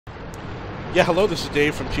Yeah, hello, this is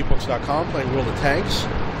Dave from cheapbooks.com playing World of Tanks.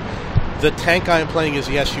 The tank I am playing is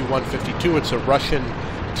the SU152. It's a Russian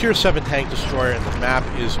Tier 7 tank destroyer, and the map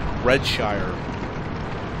is Redshire.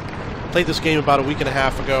 Played this game about a week and a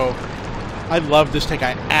half ago. I love this tank.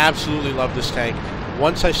 I absolutely love this tank.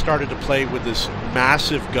 Once I started to play with this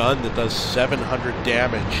massive gun that does 700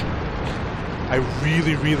 damage, I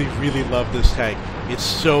really love this tank. It's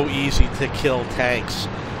so easy to kill tanks,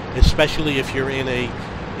 especially if you're in a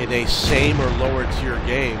same or lower tier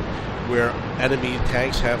game where enemy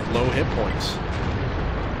tanks have low hit points.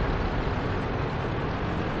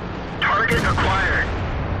 Target acquired.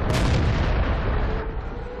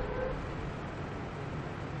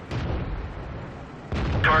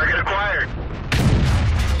 Target acquired.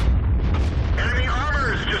 Enemy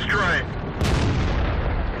armor is destroyed.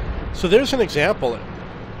 So there's an example.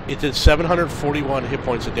 It did 741 hit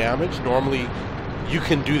points of damage. Normally you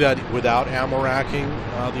can do that without ammo racking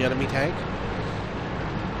the enemy tank.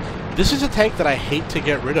 This is a tank that I hate to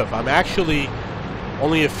get rid of. I'm actually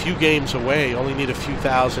only a few games away, only need a few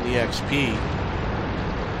thousand EXP,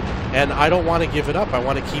 and I don't want to give it up. I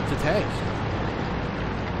want to keep the tank.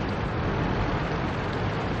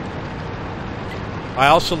 I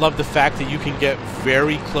also love the fact that you can get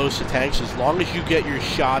very close to tanks. As long as you get your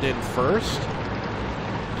shot in first,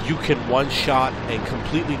 you can one-shot and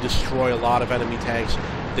completely destroy a lot of enemy tanks.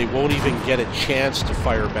 They won't even get a chance to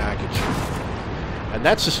fire back at you. And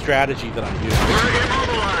that's the strategy that I use. We're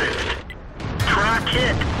immobilized. Track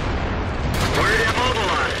hit. We're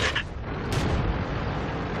immobilized.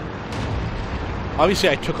 Obviously,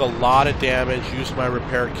 I took a lot of damage, used my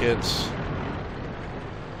repair kits.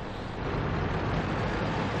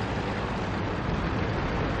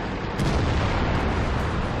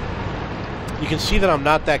 You can see that I'm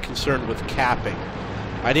not that concerned with capping.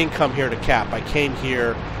 I didn't come here to cap. I came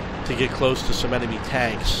here to get close to some enemy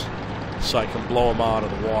tanks so I can blow them out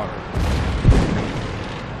of the water.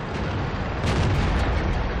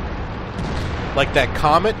 Like that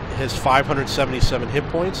Comet has 577 hit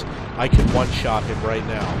points. I can one-shot him right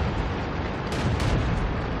now.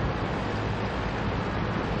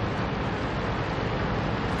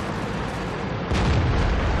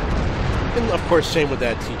 And of course, same with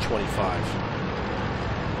that T-25.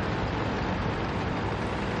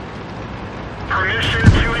 Permission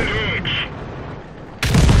to engage.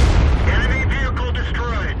 Enemy vehicle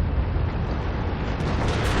destroyed.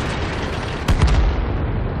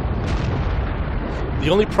 The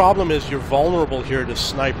only problem is you're vulnerable here to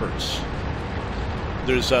snipers.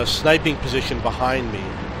 There's a sniping position behind me,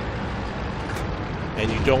 and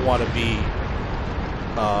you don't want to be.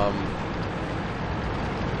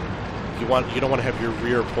 You don't want to have your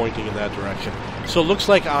rear pointing in that direction. So it looks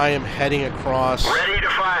like I am heading across. Ready to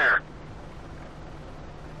fire.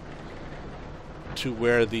 To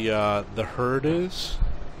where the herd is.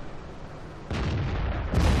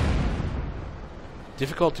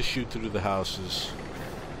 Difficult to shoot through the houses,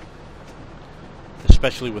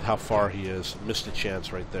 especially with how far he is. Missed a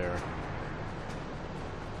chance right there.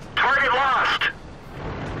 Target lost.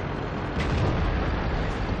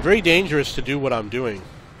 Very dangerous to do what I'm doing.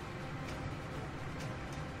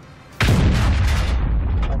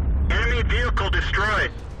 Enemy vehicle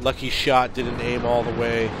destroyed. Lucky shot didn't aim all the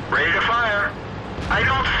way. Ready to fire. I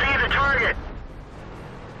don't see the target.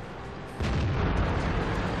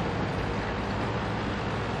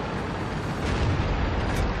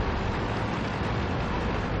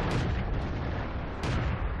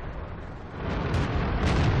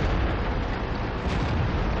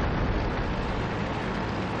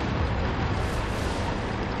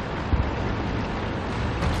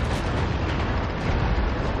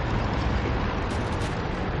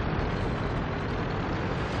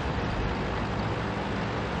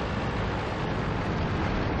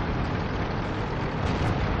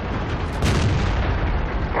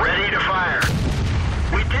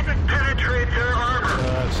 Penetrate their armor.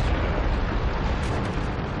 That's too bad.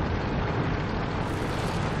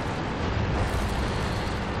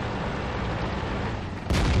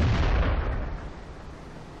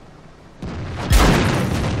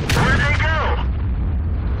 Where'd they go?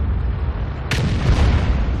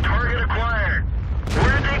 Target acquired.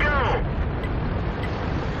 Where'd they go?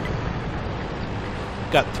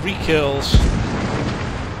 Got 3 kills.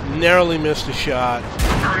 Narrowly missed a shot.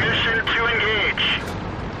 Permission to engage.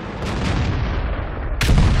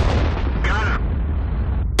 Got him.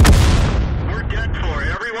 We're dead for.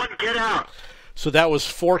 Everyone get out. So that was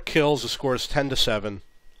 4 kills. The score is 10-7.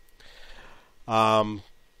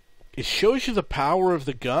 It shows you the power of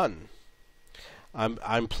the gun.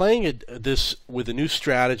 I'm playing this with a new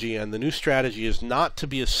strategy, and the new strategy is not to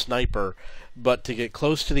be a sniper, but to get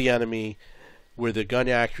close to the enemy where the gun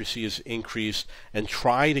accuracy is increased, and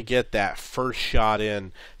try to get that first shot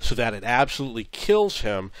in so that it absolutely kills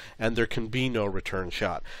him and there can be no return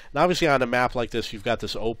shot. And obviously on a map like this, you've got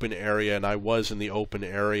this open area, and I was in the open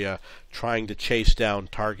area trying to chase down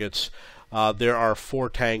targets. There are 4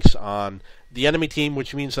 tanks on the enemy team,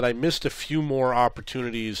 which means that I missed a few more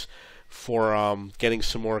opportunities for getting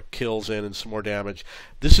some more kills in and some more damage.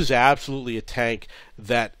 This is absolutely a tank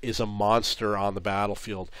that is a monster on the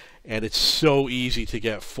battlefield, and it's so easy to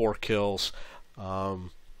get 4 kills.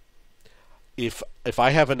 If I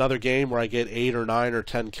have another game where I get 8 or 9 or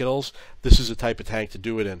 10 kills, this is the type of tank to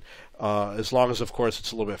do it in. As long as, of course,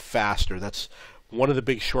 it's a little bit faster. That's one of the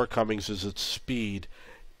big shortcomings, is its speed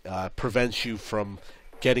prevents you from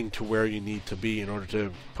getting to where you need to be in order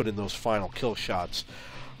to put in those final kill shots.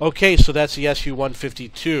 Okay, so that's the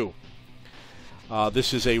SU152.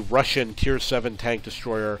 This is a Russian Tier 7 tank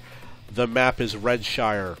destroyer. The map is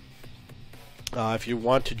Redshire. If you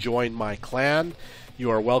want to join my clan, you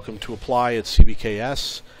are welcome to apply at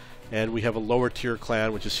CBKS. And we have a lower tier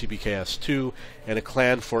clan, which is CBKS2, and a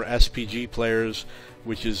clan for SPG players,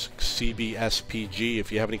 which is CBSPG.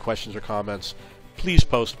 If you have any questions or comments, please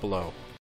post below.